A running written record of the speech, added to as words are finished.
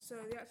So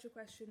the actual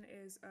question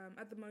is,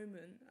 at the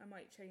moment, I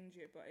might change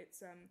it, but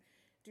it's,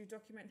 do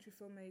documentary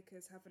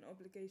filmmakers have an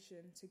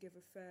obligation to give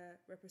a fair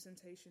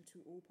representation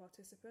to all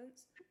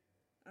participants?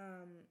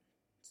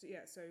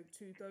 So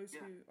to those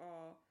who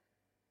are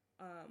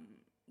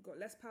got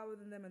less power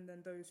than them, and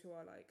then those who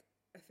are like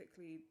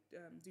ethically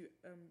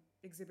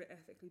exhibit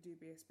ethically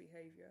dubious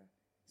behavior.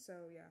 So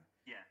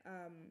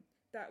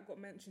that got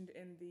mentioned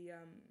in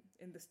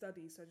the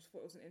study. So I just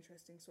thought it was an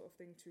interesting sort of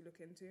thing to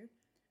look into.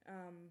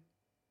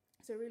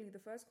 So really, the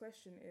first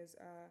question is: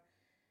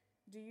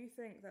 do you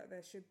think that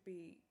there should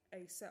be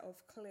a set of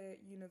clear,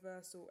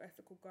 universal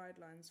ethical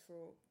guidelines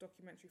for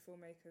documentary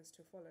filmmakers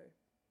to follow?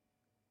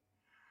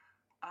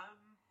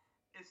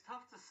 It's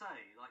tough to say.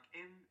 Like,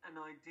 in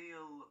an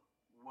ideal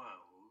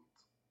world,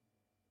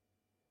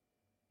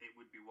 it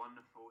would be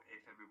wonderful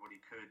if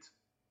everybody could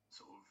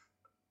sort of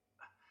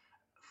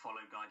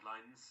follow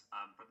guidelines.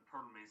 But the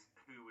problem is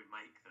who would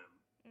make them.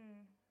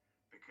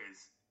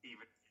 Because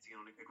even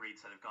sitting on an agreed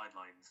set of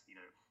guidelines,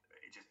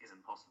 it just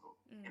isn't possible.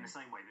 In the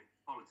same way that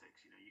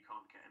politics, you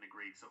can't get an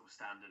agreed sort of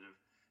standard of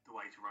the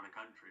way to run a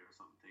country or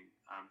something.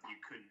 You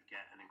couldn't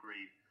get an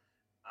agreed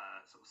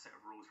sort of set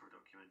of rules for a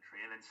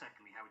documentary. And then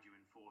secondly, how would you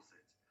enforce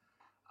it?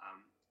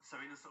 So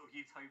in a sort of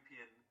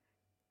utopian,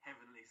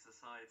 heavenly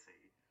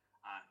society,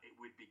 it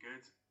would be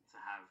good to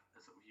have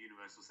a sort of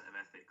universal set of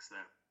ethics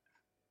that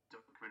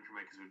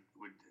documentary makers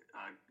would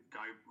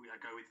go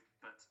with,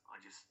 but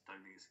I just don't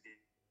think it's...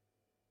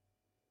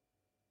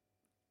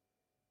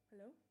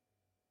 Hello?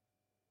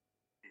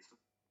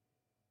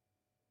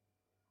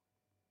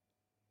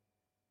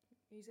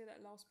 Can you say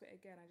that last bit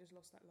again? I just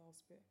lost that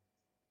last bit.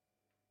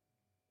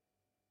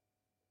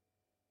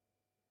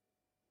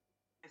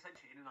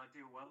 Essentially, in an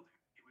ideal world,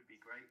 it would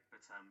be great, but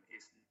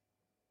it's...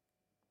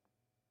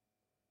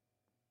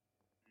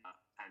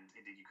 and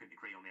indeed, you couldn't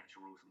agree on the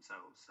actual rules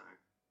themselves, so...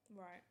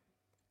 Right.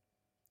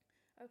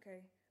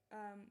 Okay.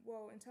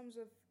 Well, in terms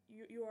of...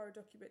 You are a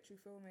documentary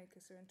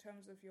filmmaker, so in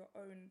terms of your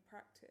own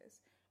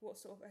practice, what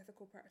sort of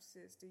ethical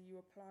practices do you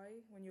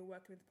apply when you're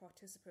working with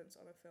participants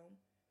on a film?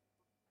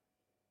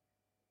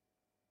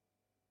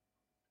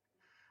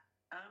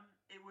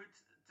 It would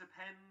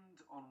depend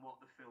on what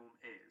the film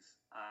is.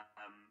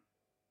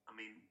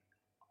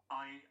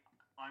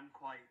 I'm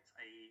quite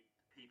a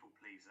people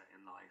pleaser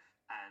in life,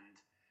 and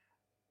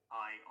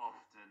I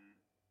often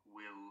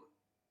will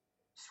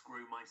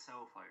screw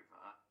myself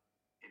over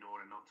in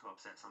order not to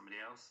upset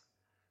somebody else.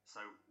 So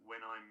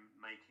when I'm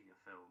making a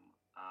film,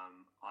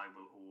 I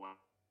will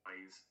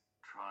always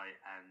try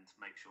and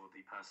make sure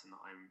the person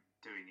that I'm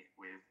doing it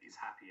with is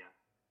happier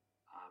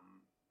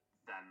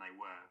than they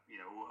were,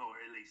 or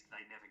at least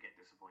they never get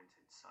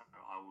disappointed. So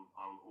I will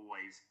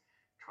always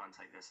try and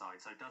take their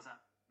side. So does that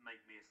make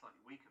me a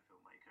slightly weaker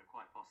filmmaker?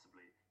 Quite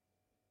possibly,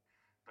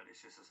 but it's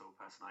just the sort of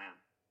person I am.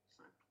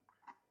 So.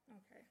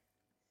 Okay.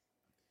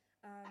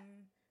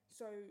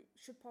 So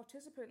should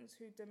participants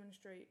who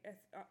demonstrate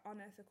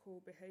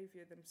unethical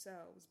behaviour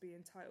themselves be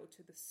entitled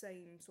to the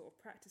same sort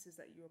of practices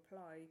that you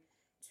apply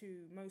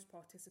to most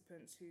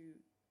participants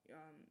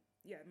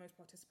most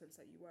participants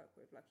that you work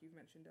with, like you've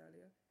mentioned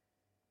earlier?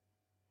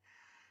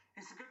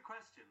 It's a good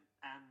question,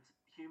 and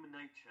human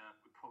nature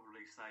would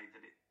probably say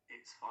that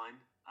it's fine.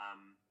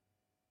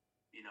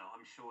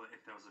 I'm sure that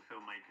if there was a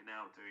filmmaker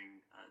now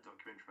doing a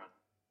documentary about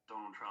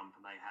Donald Trump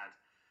and they had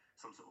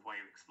some sort of way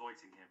of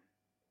exploiting him,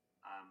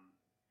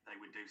 they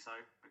would do so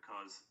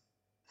because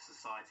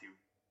society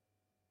would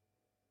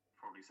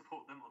probably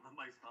support them on the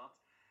most part.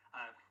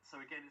 So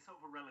again, it's sort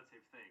of a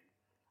relative thing.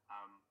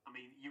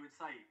 You would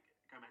say,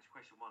 going back to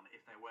question one, that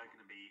if there were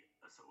going to be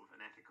a sort of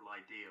an ethical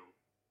ideal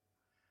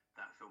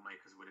that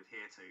filmmakers would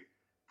adhere to,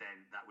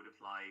 then that would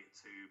apply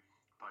to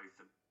both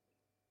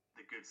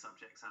the good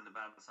subjects and the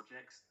bad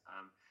subjects.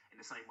 In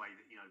the same way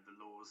that, the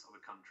laws of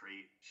a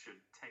country should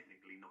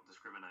technically not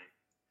discriminate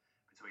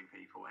between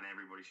people and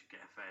everybody should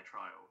get a fair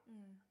trial.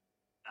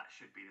 That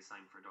should be the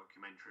same for a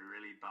documentary,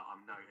 really. But I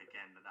know,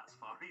 again, that's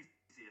far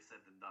easier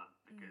said than done,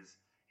 because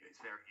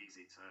it's very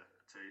easy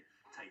to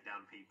take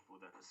down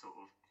people that are sort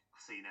of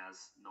seen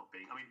as not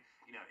being...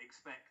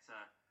 expect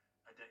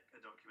a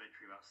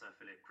documentary about Sir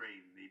Philip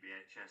Green, the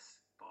VHS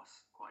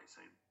boss, quite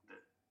soon,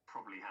 that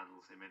probably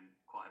handles him in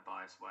quite a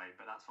biased way.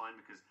 But that's fine,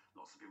 because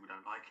lots of people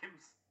don't like him,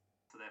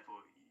 so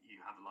therefore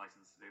you have a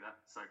license to do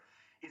that. So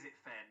is it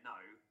fair? No.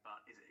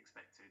 But is it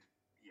expected?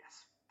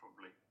 Yes,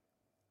 probably.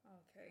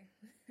 Okay.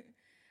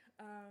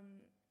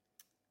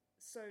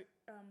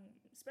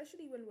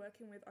 Especially when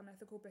working with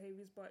unethical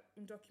behaviours, but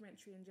in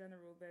documentary in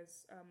general,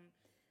 there's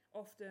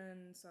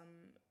often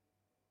some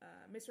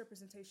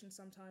misrepresentation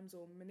sometimes,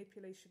 or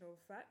manipulation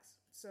of facts.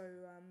 So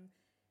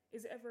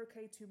is it ever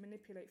okay to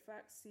manipulate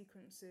facts,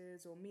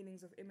 sequences, or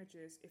meanings of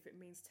images if it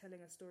means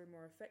telling a story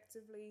more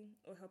effectively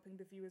or helping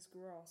the viewers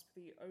grasp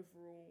the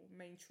overall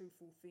main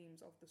truthful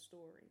themes of the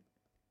story?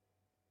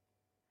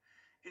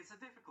 It's a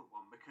difficult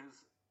one,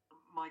 because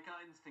my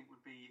gut instinct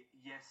would be,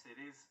 yes, it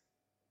is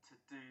to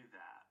do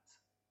that,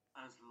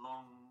 as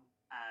long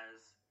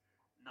as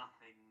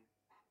nothing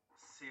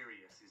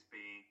serious is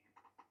being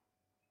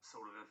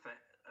sort of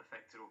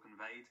affected or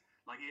conveyed.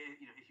 Like,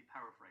 you know, if you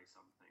paraphrase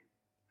something,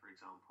 for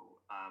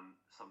example,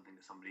 something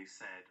that somebody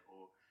said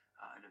or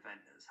an event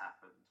that's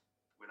happened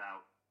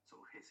without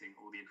sort of hitting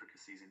all the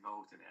intricacies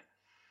involved in it,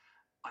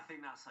 I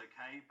think that's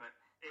okay. But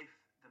if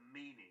the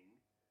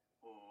meaning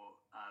or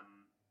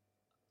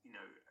you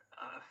know,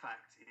 a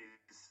fact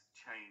is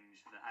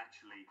changed that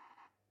actually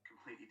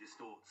completely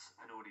distorts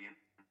an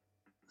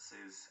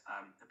audience's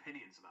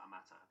opinions about a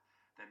matter,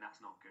 then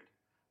that's not good.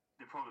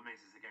 The problem is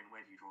again,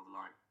 where do you draw the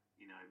line?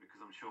 You know, because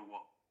I'm sure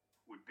what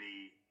would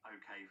be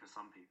okay for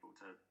some people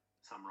to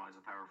summarize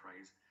or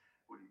paraphrase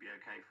wouldn't be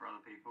okay for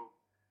other people.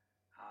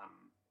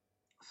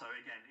 So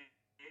again,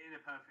 in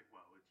a perfect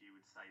world, you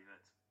would say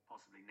that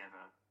possibly never,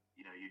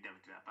 you know, you'd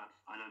never do that. But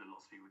I know that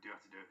lots of people do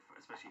have to do it,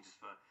 especially just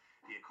for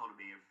the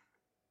economy of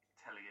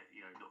telling it,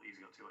 you know, not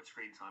using up too much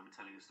screen time and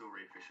telling a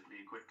story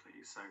efficiently and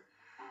quickly. So,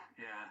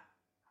 yeah.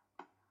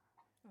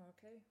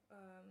 Okay.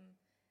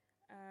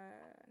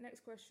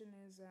 Next question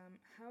is,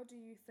 how do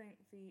you think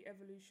the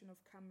evolution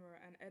of camera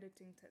and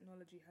editing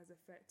technology has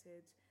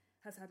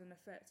had an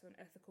effect on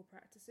ethical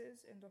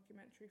practices in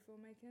documentary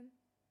filmmaking?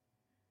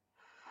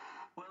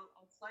 Well,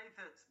 I'd say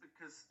that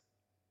because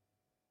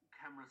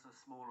cameras are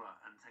smaller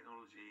and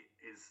technology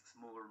is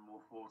smaller and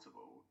more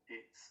portable,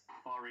 it's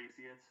far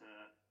easier to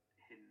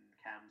hidden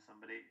cam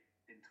somebody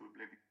into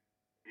oblivion.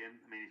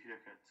 I mean, if you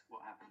look at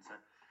what happened to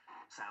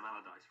Sam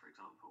Allardyce, for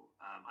example,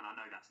 and I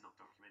know that's not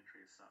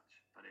documentary as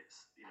such, but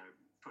it's, you know,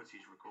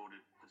 footage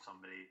recorded of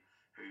somebody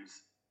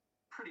who's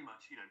pretty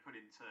much, you know, put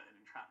into an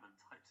entrapment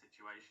type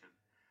situation.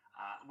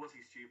 Was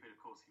he stupid?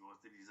 Of course he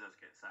was. Did he deserve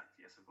to get sacked?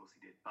 Yes, of course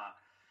he did. But,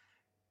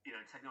 you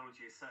know,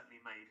 technology has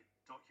certainly made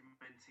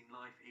documenting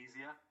life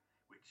easier,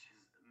 which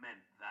has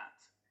meant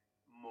that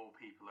more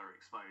people are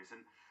exposed.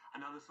 And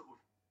another sort of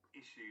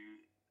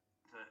issue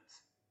that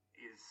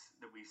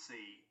we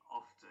see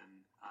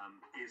often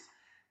is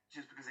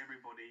just because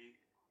everybody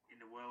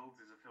in the world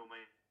is a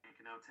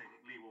filmmaker now,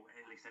 technically, well,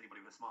 at least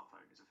anybody with a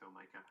smartphone is a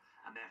filmmaker,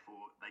 and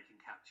therefore they can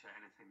capture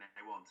anything that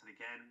they want. And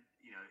again,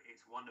 you know,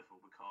 it's wonderful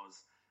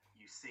because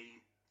you see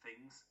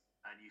things,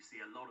 and you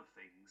see a lot of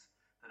things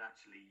that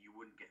actually you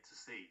wouldn't get to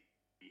see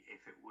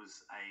if it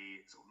was a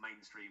sort of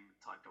mainstream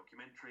type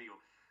documentary or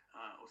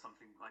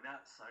something like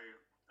that. So,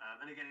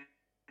 and again,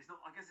 it's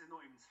not. I guess it's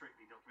not even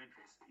strictly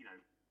documentaries. You know,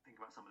 think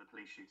about some of the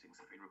police shootings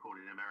that have been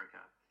recorded in America.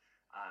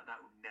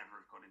 That would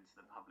never have gone into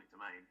the public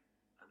domain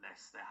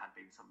unless there had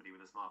been somebody with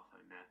a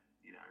smartphone there.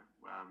 You know,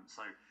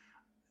 so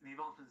the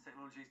advancement in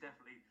technology has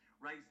definitely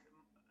raised.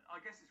 I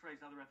guess it's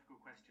raised other ethical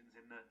questions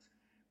in that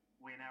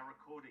we're now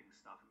recording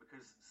stuff, and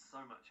because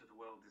so much of the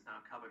world is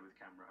now covered with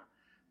camera,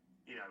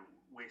 you know,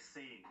 we're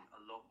seeing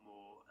a lot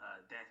more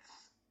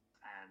deaths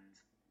and,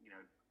 you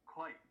know,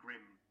 quite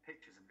grim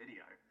pictures and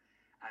video.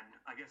 And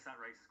I guess that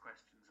raises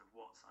questions of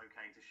what's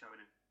okay to show in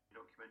a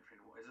documentary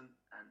and what isn't.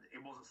 And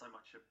it wasn't so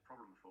much a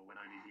problem before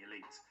when only the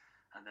elite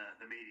and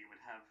the media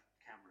would have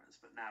cameras,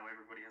 but now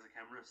everybody has a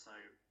camera. So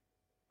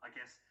I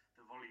guess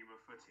the volume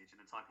of footage and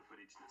the type of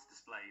footage that's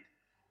displayed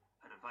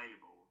and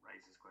available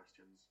raises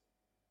questions.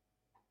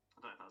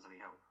 I don't know if that was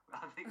any help.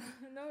 I think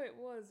no, it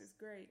was. It's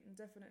great,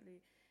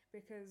 definitely,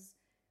 because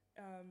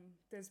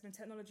there's been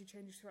technology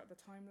changes throughout the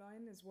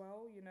timeline as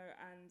well, you know,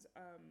 and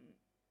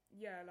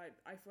yeah, like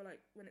I feel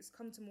like when it's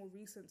come to more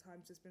recent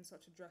times, there's been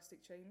such a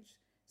drastic change.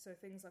 So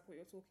things like what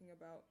you're talking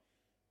about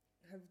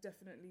have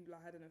definitely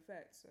had an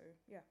effect. So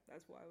yeah,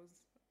 that's what I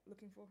was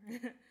looking for.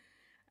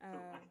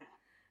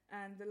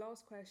 And the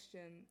last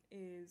question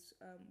is,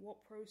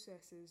 what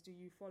processes do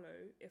you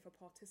follow if a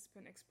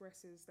participant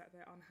expresses that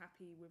they're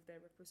unhappy with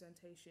their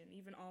representation,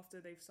 even after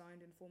they've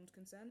signed informed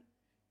consent?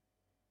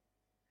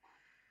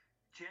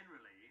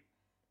 Generally,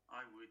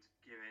 I would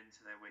give in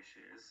to their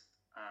wishes.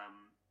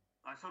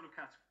 I sort of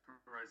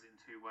categorise in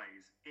two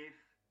ways. If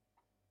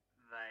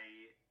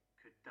they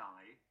could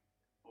die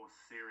or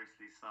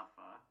seriously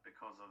suffer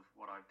because of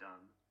what I've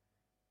done,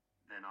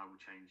 then I will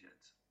change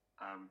it.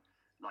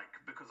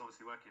 Because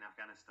obviously working in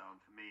Afghanistan,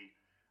 for me,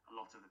 a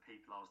lot of the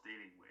people I was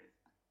dealing with,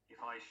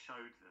 if I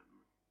showed them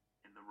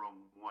in the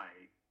wrong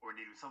way, or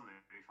indeed with some of them,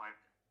 if I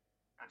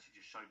actually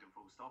just showed them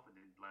full stop and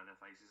didn't blur their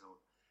faces or,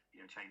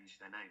 you know,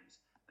 change their names,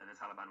 then the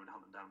Taliban would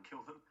hunt them down and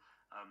kill them.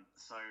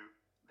 So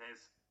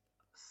there's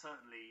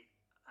certainly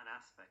an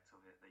aspect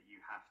of it that you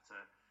have to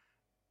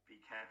be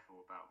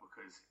careful about,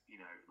 because,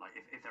 you know, like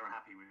if they're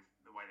unhappy with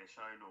the way they're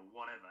shown or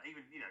whatever,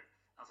 even, you know,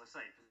 as I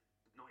say,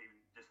 not even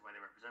just the way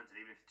they're represented,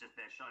 even if it's just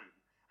they're shown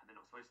and they're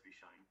not supposed to be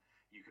shown,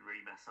 you can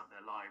really mess up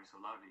their lives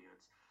or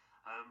livelihoods.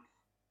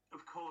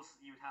 Of course,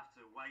 you would have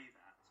to weigh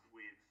that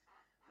with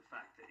the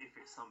fact that if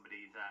it's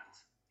somebody that,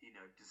 you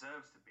know,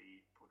 deserves to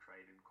be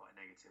portrayed in quite a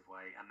negative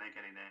way and they're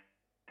getting their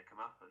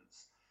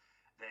comeuppance,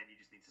 then you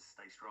just need to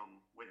stay strong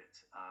with it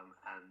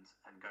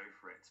and go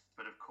for it.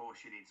 But of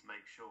course, you need to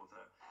make sure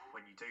that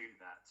when you do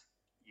that,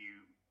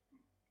 you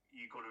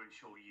got to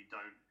ensure you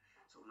don't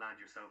sort of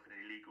land yourself in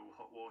illegal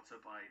hot water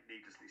by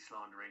needlessly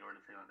slandering or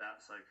anything like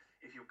that. So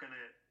if you're going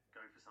to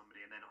go for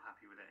somebody and they're not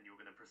happy with it and you're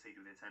going to proceed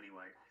with it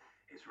anyway,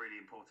 it's really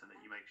important that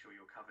you make sure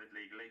you're covered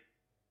legally,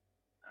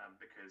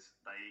 because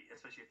they,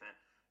 especially if they're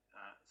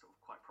sort of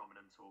quite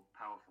prominent or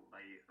powerful,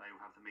 they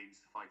will have the means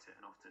to fight it,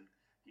 and often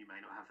you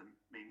may not have the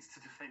means to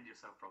defend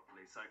yourself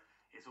properly. So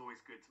it's always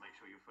good to make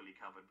sure you're fully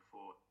covered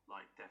before,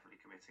 like, definitely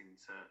committing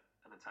to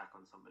an attack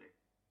on somebody.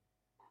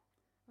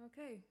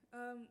 Okay,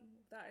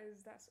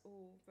 that's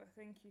all. But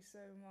thank you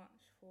so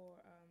much for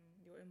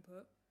your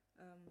input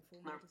for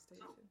my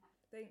dissertation.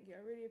 Thank you,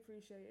 I really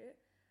appreciate it.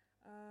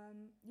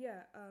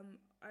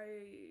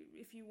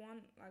 If you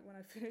want, like, when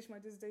I finish my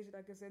dissertation,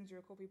 I can send you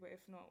a copy. But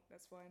if not,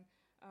 that's fine.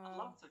 I'd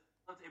love to.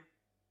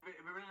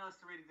 It'd be really nice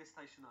to read a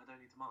dissertation that I don't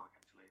need to mark.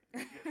 Actually,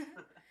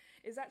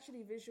 it's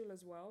actually visual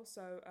as well,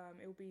 so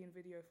it will be in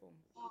video form.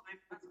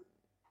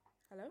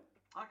 Hello.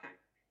 Okay.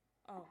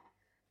 Oh.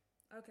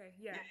 Okay.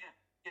 Yeah. Yeah.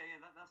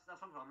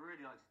 That's wonderful. I'd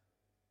really like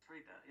to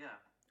read that. Yeah.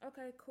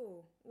 Okay.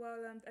 Cool. Well,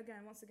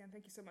 once again,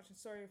 thank you so much, and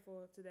sorry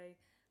for today.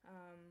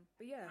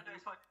 But yeah. No,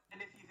 it's fine.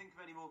 And if you think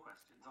of any more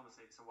questions,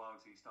 obviously it's a while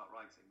till you start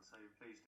writing, so please